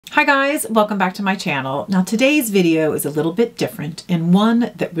Hi guys, welcome back to my channel. Now today's video is a little bit different and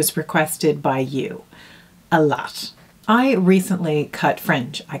one that was requested by you a lot. I recently cut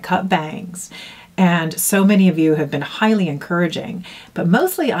fringe. I cut bangs, and so many of you have been highly encouraging, but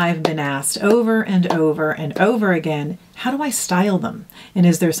mostly I've been asked over and over and over again, how do I style them? And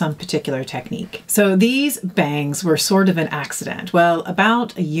is there some particular technique? So these bangs were sort of an accident. Well,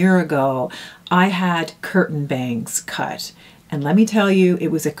 about a year ago, I had curtain bangs cut. And let me tell you, it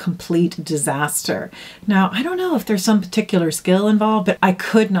was a complete disaster. Now, I don't know if there's some particular skill involved, but I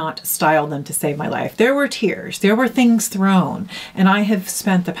could not style them to save my life. There were tears, there were things thrown, and I have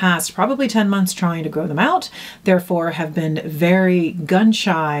spent the past probably 10 months trying to grow them out, therefore have been very gun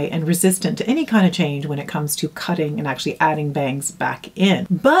shy and resistant to any kind of change when it comes to cutting and actually adding bangs back in.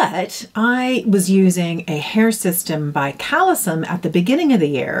 But I was using a hair system by Calism at the beginning of the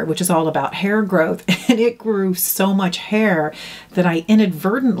year, which is all about hair growth, and it grew so much hair that I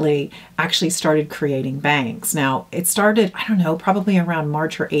inadvertently actually started creating bangs. Now, it started, I don't know, probably around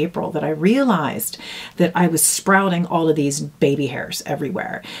March or April that I realized that I was sprouting all of these baby hairs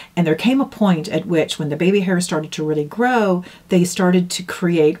everywhere. And there came a point at which when the baby hairs started to really grow, they started to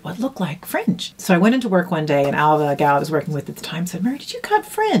create what looked like fringe. So I went into work one day and Alva, a gal I was working with at the time, said, "Mary, did you cut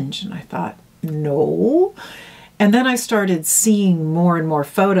fringe?" And I thought, no. And then I started seeing more and more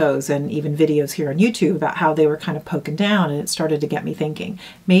photos and even videos here on YouTube about how they were kind of poking down, and it started to get me thinking,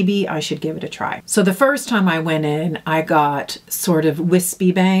 maybe I should give it a try. So the first time I went in, I got sort of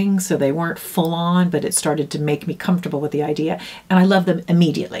wispy bangs, so they weren't full on, but it started to make me comfortable with the idea. And I loved them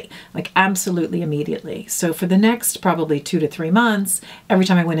immediately, like absolutely immediately. So for the next probably 2 to 3 months, every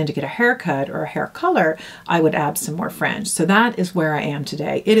time I went in to get a haircut or a hair color, I would add some more fringe. So that is where I am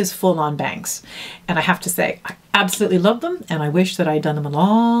today. It is full on bangs. And I have to say, I absolutely love them, and I wish that I'd done them a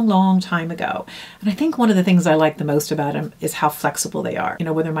long time ago. And I think one of the things I like the most about them is how flexible they are. You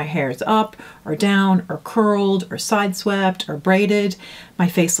know, whether my hair is up or down or curled or side swept or braided, my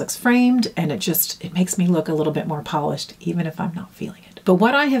face looks framed, and it makes me look a little bit more polished even if I'm not feeling it. But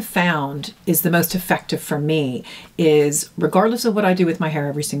what I have found is the most effective for me is, regardless of what I do with my hair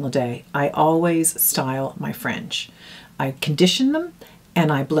every single day, I always style my fringe. I condition them and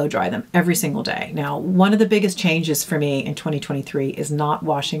I blow dry them every single day. Now, one of the biggest changes for me in 2023 is not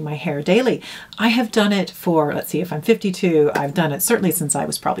washing my hair daily. I have done it for, let's see, if I'm 52, I've done it certainly since I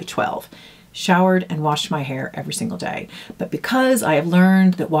was probably 12. Showered and washed my hair every single day. But because I have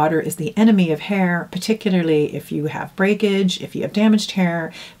learned that water is the enemy of hair, particularly if you have breakage, if you have damaged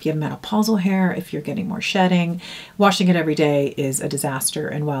hair, if you have menopausal hair, if you're getting more shedding, washing it every day is a disaster.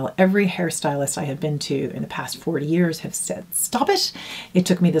 And while every hairstylist I have been to in the past 40 years have said, stop it, it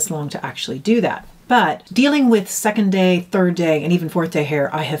took me this long to actually do that. But dealing with second day, third day, and even fourth day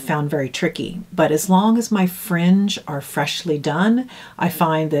hair, I have found very tricky. But as long as my fringe are freshly done, I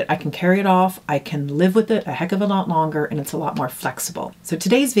find that I can carry it off, I can live with it a heck of a lot longer, and it's a lot more flexible. So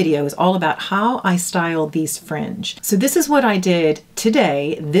today's video is all about how I style these fringe. So this is what I did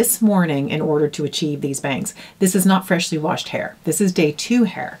today, this morning, in order to achieve these bangs. This is not freshly washed hair. This is day 2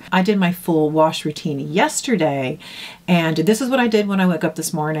 hair. I did my full wash routine yesterday, and this is what I did when I woke up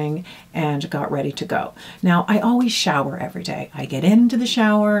this morning and got ready to go. Now, I always shower every day. I get into the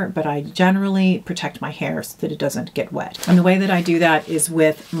shower, but I generally protect my hair so that it doesn't get wet. And the way that I do that is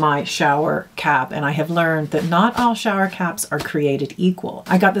with my shower cap. And I have learned that not all shower caps are created equal.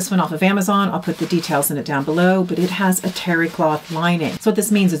 I got this one off of Amazon. I'll put the details in it down below, but it has a terry cloth lining. So what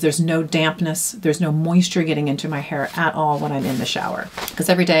this means is there's no dampness, there's no moisture getting into my hair at all when I'm in the shower. Because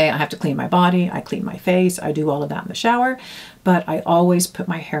every day I have to clean my body, I clean my face, I do all of that in the shower. But I always put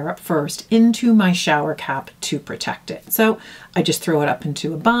my hair up first into my shower cap to protect it. So I just throw it up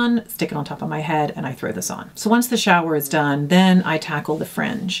into a bun, stick it on top of my head, and I throw this on. So once the shower is done, then I tackle the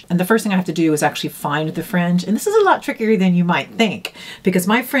fringe. And the first thing I have to do is actually find the fringe. And this is a lot trickier than you might think, because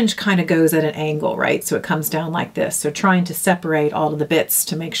my fringe kind of goes at an angle, right? So it comes down like this. So trying to separate all of the bits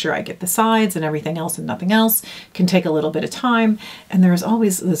to make sure I get the sides and everything else and nothing else can take a little bit of time. And there's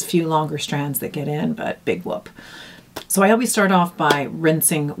always those few longer strands that get in, but big whoop. So I always start off by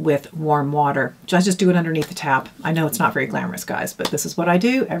rinsing with warm water. I just do it underneath the tap. I know it's not very glamorous, guys, but this is what I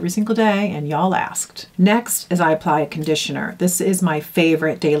do every single day, and y'all asked. Next is I apply a conditioner. This is my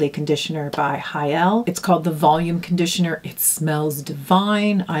favorite daily conditioner by Hyel. It's called the Volume Conditioner. It smells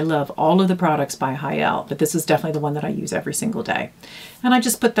divine. I love all of the products by Hyel, but this is definitely the one that I use every single day. And I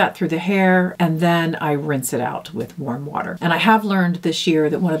just put that through the hair, and then I rinse it out with warm water. And I have learned this year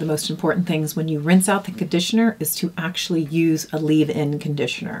that one of the most important things when you rinse out the conditioner is to actually actually use a leave-in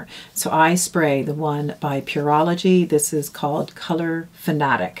conditioner. So I spray the one by Pureology. This is called Color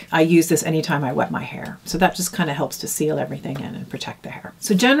Fanatic. I use this anytime I wet my hair. So that just kind of helps to seal everything in and protect the hair.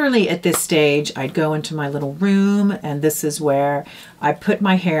 So generally at this stage, I'd go into my little room, and this is where I put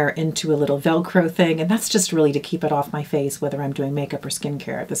my hair into a little Velcro thing, and that's just really to keep it off my face, whether I'm doing makeup or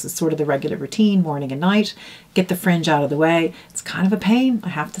skincare. This is sort of the regular routine, morning and night. Get the fringe out of the way. It's kind of a pain, I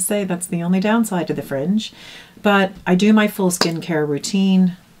have to say. That's the only downside to the fringe. But I do my full skincare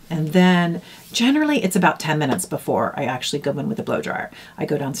routine, and then generally it's about 10 minutes before I actually go in with the blow dryer. I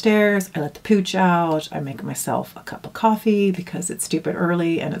go downstairs, I let the pooch out, I make myself a cup of coffee because it's stupid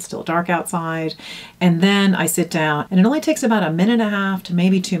early and it's still dark outside. And then I sit down, and it only takes about 1.5 minutes to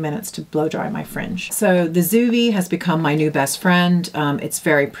maybe 2 minutes to blow dry my fringe. So the Zuvi has become my new best friend. It's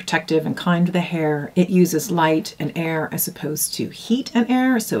very protective and kind to the hair. It uses light and air as opposed to heat and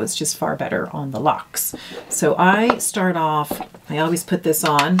air, so it's just far better on the locks. So I start off, I always put this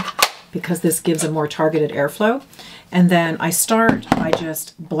on because this gives a more targeted airflow. And then I start by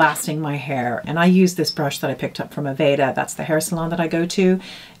just blasting my hair. And I use this brush that I picked up from Aveda. That's the hair salon that I go to.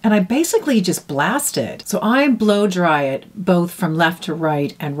 And I basically just blast it. So I blow dry it both from left to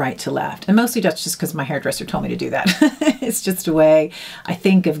right and right to left. And mostly that's just because my hairdresser told me to do that. It's just a way I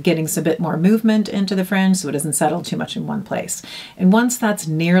think of getting some bit more movement into the fringe so it doesn't settle too much in one place. And once that's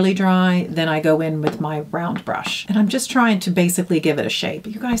nearly dry, then I go in with my round brush. And I'm just trying to basically give it a shape.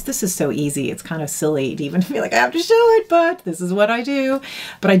 You guys, this is so easy. It's kind of silly to even feel like I have to show it, but this is what I do.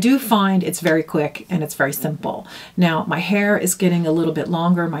 But I do find it's very quick and it's very simple. Now, my hair is getting a little bit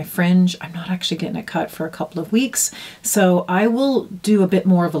longer. My fringe, I'm not actually getting it cut for a couple of weeks. So I will do a bit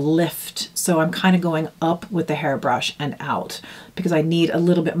more of a lift. So I'm kind of going up with the hairbrush and out because I need a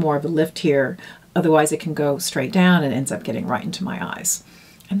little bit more of a lift here. Otherwise it can go straight down and ends up getting right into my eyes.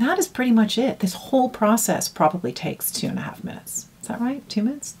 And that is pretty much it. This whole process probably takes 2.5 minutes. Is that right? 2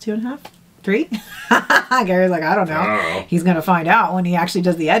 minutes? 2.5? 3? Gary's like, I don't know. He's going to find out when he actually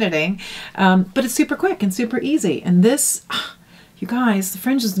does the editing. But it's super quick and super easy. And this, you guys, the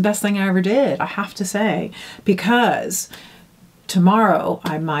fringe is the best thing I ever did, I have to say, because tomorrow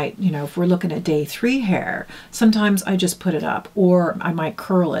I might, you know, if we're looking at day 3 hair, sometimes I just put it up or I might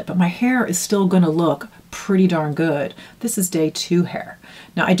curl it, but my hair is still going to look pretty darn good. This is day 2 hair.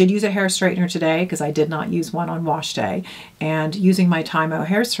 Now I did use a hair straightener today because I did not use one on wash day, and using my Tymo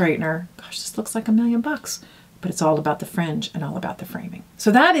hair straightener, gosh, this looks like $1 million, but it's all about the fringe and all about the framing.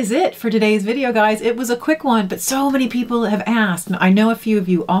 So that is it for today's video, guys. It was a quick one, but so many people have asked, and I know a few of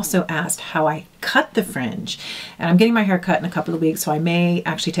you also asked how I cut the fringe, and I'm getting my hair cut in a couple of weeks, so I may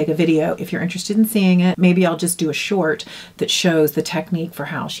actually take a video if you're interested in seeing it. Maybe I'll just do a short that shows the technique for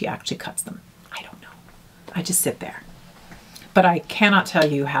how she actually cuts them. I don't know. I just sit there. But I cannot tell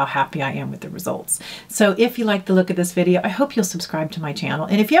you how happy I am with the results. So if you like the look of this video, I hope you'll subscribe to my channel.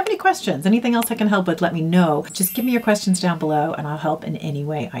 And if you have any questions, anything else I can help with, let me know. Just give me your questions down below and I'll help in any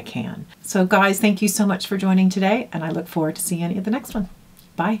way I can. So guys, thank you so much for joining today, and I look forward to seeing you at the next one.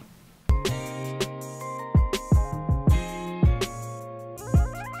 Bye.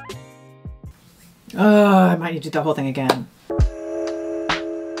 Oh, I might need to do the whole thing again.